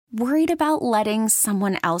Worried about letting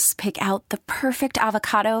someone else pick out the perfect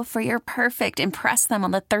avocado for your perfect impress them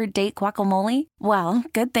on the third date guacamole? Well,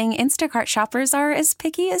 good thing Instacart shoppers are as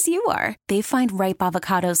picky as you are. They find ripe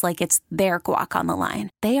avocados like it's their guac on the line.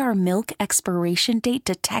 They are milk expiration date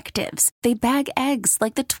detectives. They bag eggs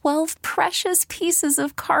like the 12 precious pieces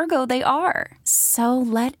of cargo they are. So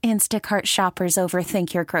let Instacart shoppers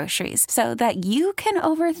overthink your groceries so that you can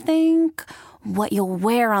overthink what you'll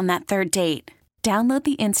wear on that third date. Download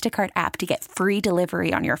the Instacart app to get free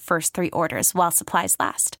delivery on your first 3 orders while supplies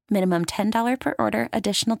last. Minimum $10 per order.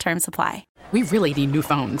 Additional terms apply. We really need new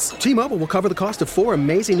phones. T-Mobile will cover the cost of 4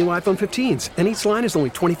 amazing new iPhone 15s, and each line is only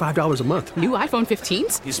 $25 a month. New iPhone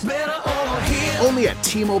 15s? It's better over here. Only at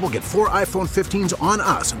T-Mobile, get 4 iPhone 15s on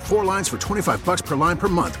us and 4 lines for $25 per line per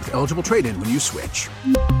month with eligible trade-in when you switch.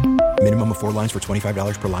 Minimum of 4 lines for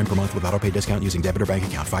 $25 per line per month with autopay discount using debit or bank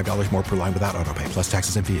account. $5 more per line without autopay, plus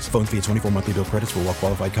taxes and fees. Phone fee at 24 monthly bill credits for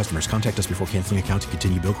well-qualified customers. Contact us before canceling account to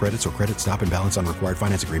continue bill credits or credit stop and balance on required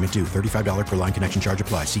finance agreement due. $35 per line connection charge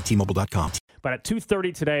applies. See T-Mobile.com. But at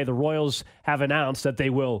 2:30 today, the Royals have announced that they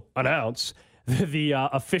will announce the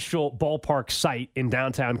official ballpark site in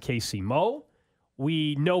downtown KC. Mo,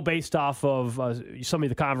 we know based off of some of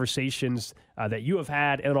the conversations that you have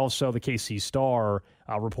had and also the KC Star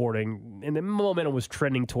reporting, and the momentum was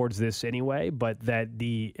trending towards this anyway, but that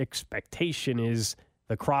the expectation is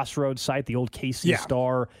the Crossroads site, the old KC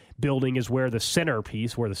Star building, is where the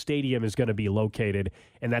centerpiece, where the stadium is going to be located,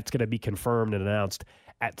 and that's going to be confirmed and announced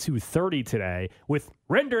at 2:30 today with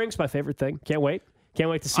renderings, my favorite thing. Can't wait. Can't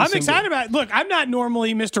wait to see. I'm excited about it. Look, I'm not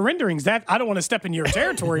normally Mr. Renderings. That I don't want to step in your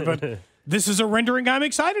territory, but this is a rendering I'm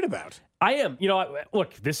excited about. I am. You know,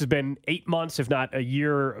 look, this has been 8 months, if not a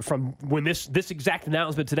year, from when this exact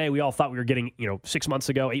announcement today. We all thought we were getting, 6 months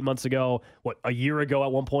ago, 8 months ago, a year ago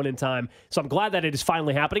at one point in time. So I'm glad that it is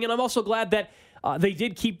finally happening, and I'm also glad that they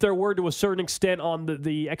did keep their word to a certain extent on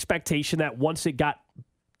the expectation that once it got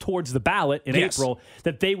towards the ballot in April,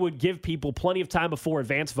 that they would give people plenty of time before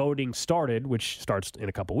advance voting started, which starts in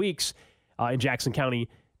a couple weeks in Jackson County,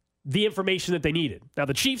 the information that they needed. Now,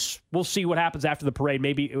 the Chiefs, we'll see what happens after the parade,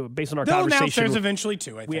 maybe based on our conversation. They'll announce theirs eventually,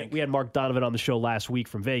 too, I think. We had Mark Donovan on the show last week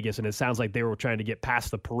from Vegas, and it sounds like they were trying to get past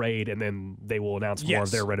the parade, and then they will announce more of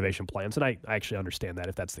their renovation plans. And I actually understand that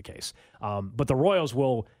if that's the case. But the Royals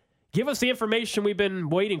will give us the information we've been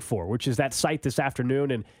waiting for, which is that site this afternoon.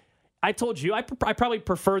 And I told you, I probably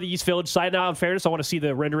prefer the East Village site. Now, in fairness, I want to see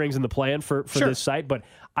the renderings and the plan for this site, but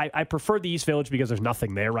I prefer the East Village because there's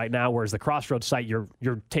nothing there right now, whereas the Crossroads site,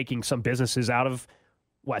 you're taking some businesses out of,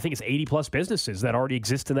 I think it's 80-plus businesses that already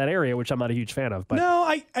exist in that area, which I'm not a huge fan of. But no,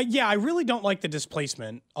 I really don't like the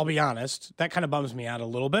displacement, I'll be honest. That kind of bums me out a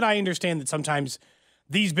little bit. I understand that sometimes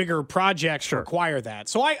these bigger projects require that.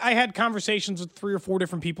 So I had conversations with 3 or 4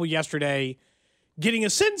 different people yesterday, getting a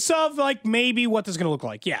sense of, maybe what this is going to look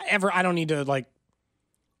like. I don't need to,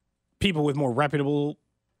 people with more reputable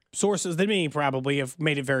sources than me probably have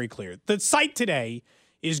made it very clear. The site today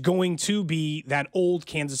is going to be that old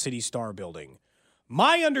Kansas City Star building.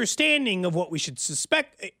 My understanding of what we should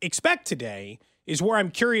expect today is where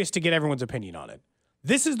I'm curious to get everyone's opinion on it.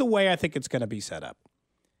 This is the way I think it's going to be set up.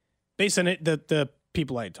 Based on it, the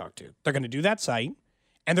people I talked to, they're going to do that site.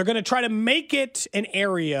 And they're going to try to make it an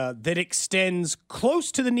area that extends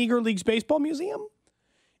close to the Negro Leagues Baseball Museum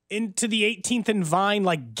into the 18th and Vine,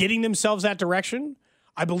 getting themselves that direction.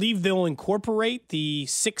 I believe they'll incorporate the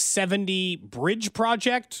 670 bridge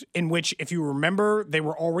project, in which, if you remember, they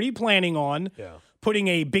were already planning on putting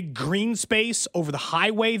a big green space over the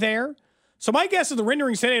highway there. So my guess is the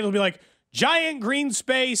rendering today, it'll be giant green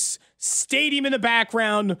space, stadium in the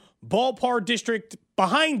background, ballpark district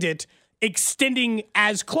behind it, extending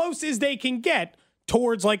as close as they can get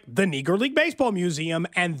towards the Negro League Baseball Museum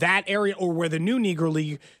and that area, or where the new Negro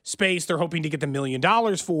League space they're hoping to get the $1 million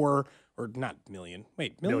for, or not million.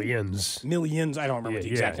 Wait, millions. Millions. I don't remember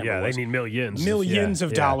the exact number. Yeah, they need millions. Millions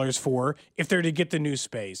of dollars for if they're to get the new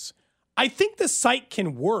space. I think the site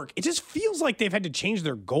can work. It just feels like they've had to change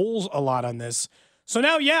their goals a lot on this. So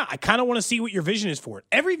now, I kind of want to see what your vision is for it.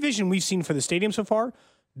 Every vision we've seen for the stadium so far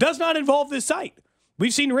does not involve this site.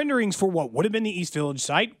 We've seen renderings for what would have been the East Village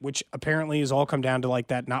site, which apparently has all come down to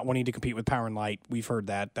that not wanting to compete with Power and Light. We've heard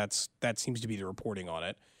that. That seems to be the reporting on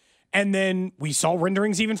it. And then we saw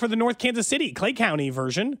renderings even for the North Kansas City, Clay County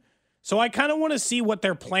version. So I kind of want to see what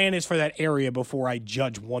their plan is for that area before I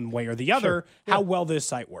judge one way or the other how well this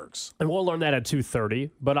site works. And we'll learn that at 2:30.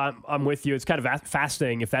 But I'm with you. It's kind of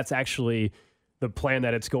fascinating if that's actually the plan,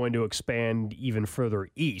 that it's going to expand even further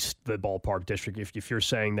east, the ballpark district, if you're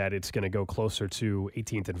saying that it's going to go closer to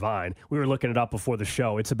 18th and Vine. We were looking it up before the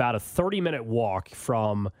show. It's about a 30-minute walk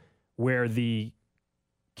from where the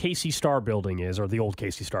KC Star building is, or the old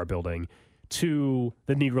KC Star building, to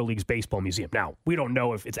the Negro Leagues Baseball Museum. Now, we don't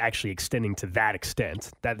know if it's actually extending to that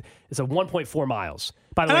extent. That is a 1.4 miles.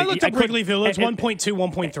 By the way, I looked up Wrigley Village, 1.2,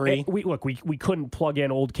 1.3. We couldn't plug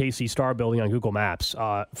in old KC Star building on Google Maps.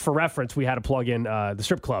 For reference, we had to plug in the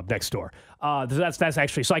strip club next door. That's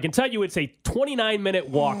actually, so I can tell you it's a 29-minute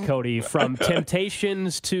walk, Cody, from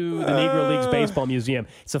Temptations to the Negro Leagues Baseball Museum.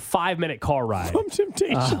 It's a 5-minute car ride. From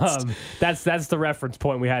Temptations. That's the reference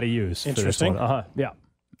point we had to use. Interesting. Yeah.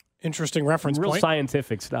 Interesting reference Real point.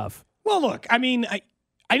 scientific stuff. Well, look, I mean,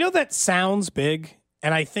 I know that sounds big,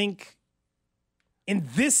 and I think in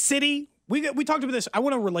this city, we talked about this. I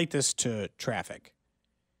want to relate this to traffic.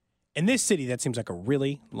 In this city, that seems like a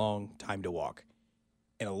really long time to walk.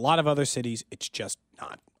 In a lot of other cities, it's just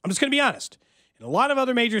not. I'm just going to be honest. In a lot of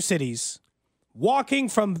other major cities, walking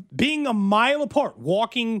from being a mile apart,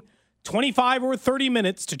 walking 25 or 30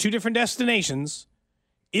 minutes to two different destinations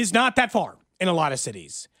is not that far in a lot of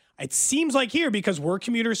cities. It seems like here, because we're a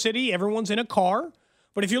commuter city, everyone's in a car.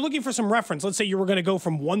 But if you're looking for some reference, let's say you were going to go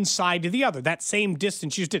from one side to the other, that same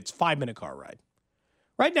distance you just did, it's a 5-minute car ride.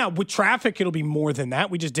 Right now, with traffic, it'll be more than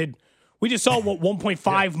that. We just saw what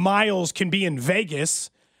 1.5 miles can be in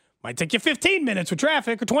Vegas. Might take you 15 minutes with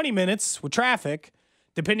traffic or 20 minutes with traffic,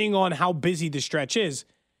 depending on how busy the stretch is.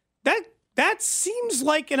 That seems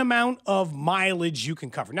like an amount of mileage you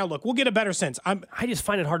can cover. Now, look, we'll get a better sense. I just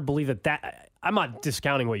find it hard to believe that I'm not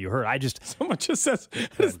discounting what you heard. Someone just says,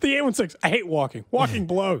 it's the 816. I hate walking. Walking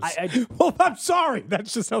blows. Well, I'm sorry.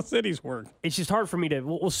 That's just how cities work. It's just hard for me to,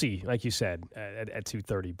 we'll see, like you said, at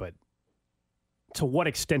 2:30, but to what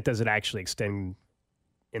extent does it actually extend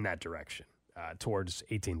in that direction towards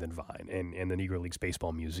 18th and Vine and the Negro Leagues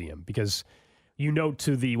Baseball Museum? Because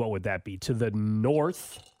to the, what would that be? To the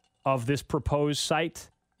north of this proposed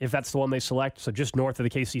site, if that's the one they select, so just north of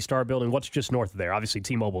the KC Star building. What's just north of there? Obviously,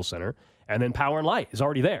 T-Mobile Center, and then Power and Light is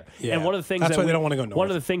already there. Yeah, and one of the things that's why they don't want to go north. One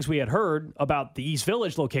of the things we had heard about the East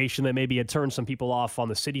Village location that maybe had turned some people off on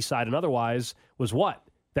the city side and otherwise was what?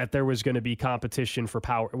 That there was going to be competition for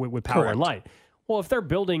power with Power Correct. and Light. Well, if they're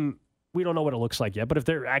building, we don't know what it looks like yet, but if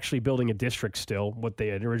they're actually building a district still, what they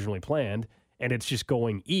had originally planned, and it's just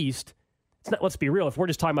going east, it's not. Let's be real. If we're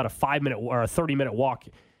just talking about a 5-minute or a 30-minute walk,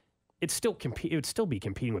 it would still be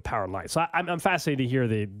competing with Power and Light. So I'm fascinated to hear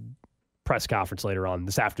the press conference later on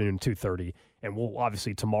this afternoon, 2:30, and we'll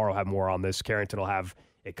obviously tomorrow have more on this. Carrington will have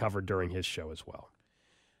it covered during his show as well.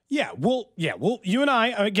 Yeah, you and I,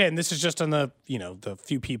 again, this is just on the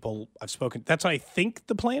few people I've spoken. That's what I think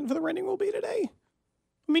the plan for the rendering will be today.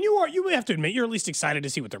 I mean, you have to admit, you're at least excited to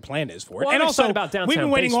see what their plan is for it. Well, and also, about downtown we've been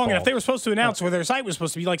waiting baseball. long enough. They were supposed to announce where their site was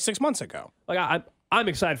supposed to be like 6 months ago. Like I'm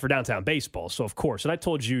excited for downtown baseball, so of course. And I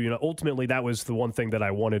told you, ultimately that was the one thing that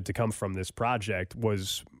I wanted to come from this project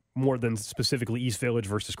was more than specifically East Village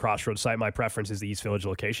versus Crossroads site. My preference is the East Village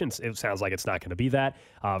location. It sounds like it's not going to be that.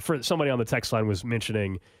 For somebody on the text line was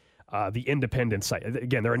mentioning the Independence site.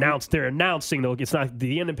 Again, they're announcing though it's not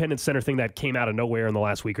the Independence Center thing that came out of nowhere in the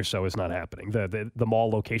last week or so is not happening. The mall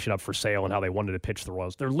location up for sale and how they wanted to pitch the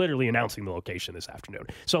Royals. They're literally announcing the location this afternoon.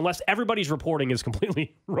 So unless everybody's reporting is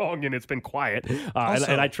completely wrong and it's been quiet, and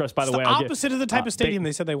I trust, by the way, opposite of the type of stadium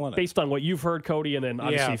they said they wanted. Based on what you've heard, Cody, and then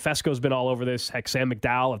obviously Fesco's been all over this. Heck, Sam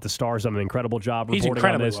McDowell at the Stars done an incredible job reporting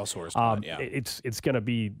on this. He's incredibly well sourced. It's going to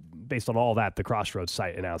be based on all that. The Crossroads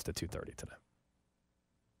site announced at 2:30 today.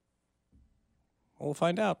 We'll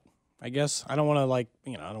find out. I guess I don't want to I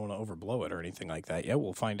don't want to overblow it or anything like that. Yeah,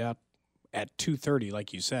 we'll find out at 2:30,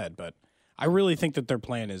 like you said. But I really think that their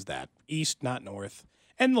plan is that east, not north.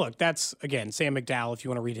 And look, that's again Sam McDowell. If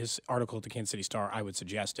you want to read his article at the Kansas City Star, I would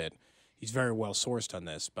suggest it. He's very well sourced on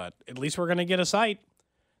this. But at least we're going to get a site.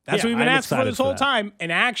 That's what we've been asking for this whole time.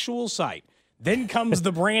 An actual site. Then comes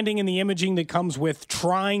the branding and the imaging that comes with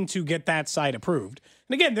trying to get that site approved.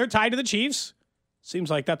 And again, they're tied to the Chiefs.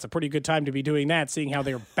 Seems like that's a pretty good time to be doing that, seeing how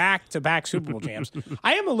they're back-to-back Super Bowl champs.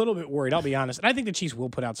 I am a little bit worried, I'll be honest. And I think the Chiefs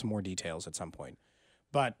will put out some more details at some point.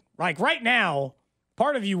 But, right now,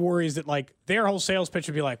 part of you worries that, their whole sales pitch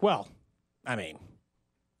would be like, well, I mean,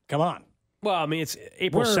 come on. Well, I mean, it's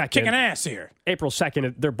April 2nd. We're kicking ass here. April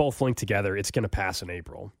 2nd, they're both linked together. It's going to pass in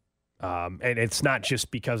April. And it's not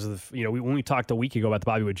just because of, when we talked a week ago about the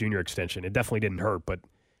Bobby Wood Jr. extension, it definitely didn't hurt, but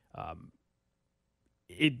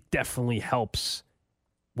it definitely helps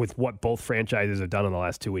with what both franchises have done in the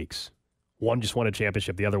last 2 weeks. One just won a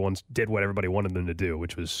championship. The other ones did what everybody wanted them to do,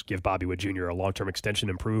 which was give Bobby Wood Jr. a long-term extension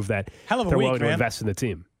and prove that they're willing to invest in the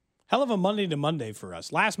team. Hell of a Monday to Monday for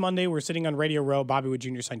us. Last Monday, we're sitting on Radio Row. Bobby Wood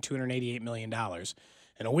Jr. signed $288 million. And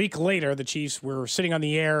a week later, the Chiefs were sitting on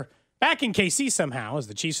the air back in KC somehow as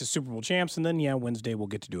the Chiefs are Super Bowl champs. And then, Wednesday we'll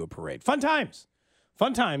get to do a parade. Fun times.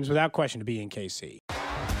 Fun times, without question, to be in KC.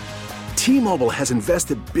 T-Mobile has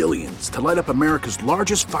invested billions to light up America's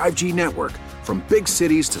largest 5G network, from big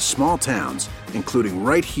cities to small towns, including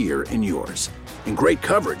right here in yours. And great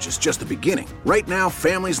coverage is just the beginning. Right now,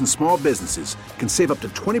 families and small businesses can save up to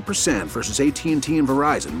 20% versus AT&T and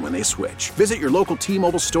Verizon when they switch. Visit your local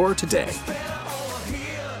T-Mobile store today.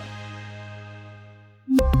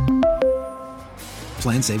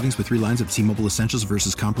 Plan savings with 3 lines of T-Mobile Essentials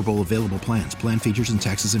versus comparable available plans. Plan features and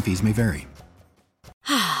taxes and fees may vary.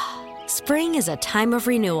 Spring is a time of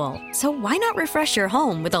renewal, so why not refresh your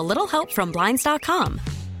home with a little help from Blinds.com?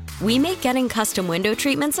 We make getting custom window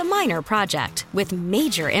treatments a minor project with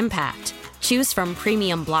major impact. Choose from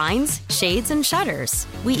premium blinds, shades, and shutters.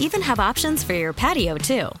 We even have options for your patio,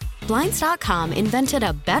 too. Blinds.com invented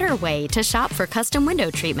a better way to shop for custom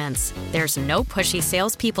window treatments. There's no pushy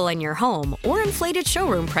salespeople in your home or inflated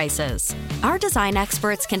showroom prices. Our design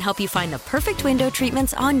experts can help you find the perfect window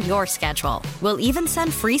treatments on your schedule. We'll even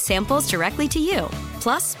send free samples directly to you.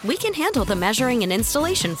 Plus, we can handle the measuring and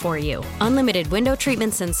installation for you. Unlimited window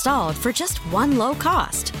treatments installed for just one low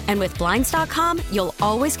cost. And with Blinds.com, you'll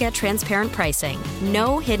always get transparent pricing.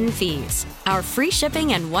 No hidden fees. Our free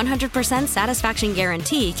shipping and 100% satisfaction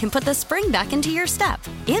guarantee can put the spring back into your step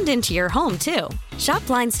and into your home, too. Shop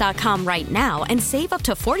Blinds.com right now and save up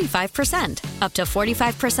to 45%. Up to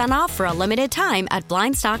 45% off for a limited time at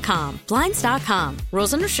Blinds.com. Blinds.com.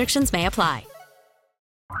 Rules and restrictions may apply.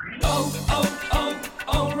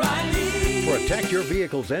 Protect your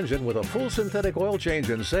vehicle's engine with a full synthetic oil change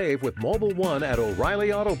and save with Mobile One at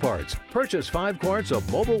O'Reilly Auto Parts. Purchase 5 quarts of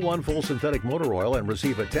Mobile One full synthetic motor oil and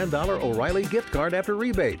receive a $10 O'Reilly gift card after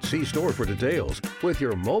rebate. See store for details. With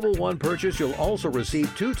your Mobile One purchase, you'll also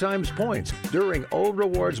receive 2 times points during O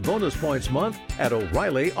Rewards Bonus Points Month at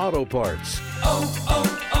O'Reilly Auto Parts.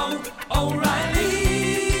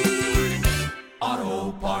 O'Reilly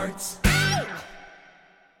Auto Parts.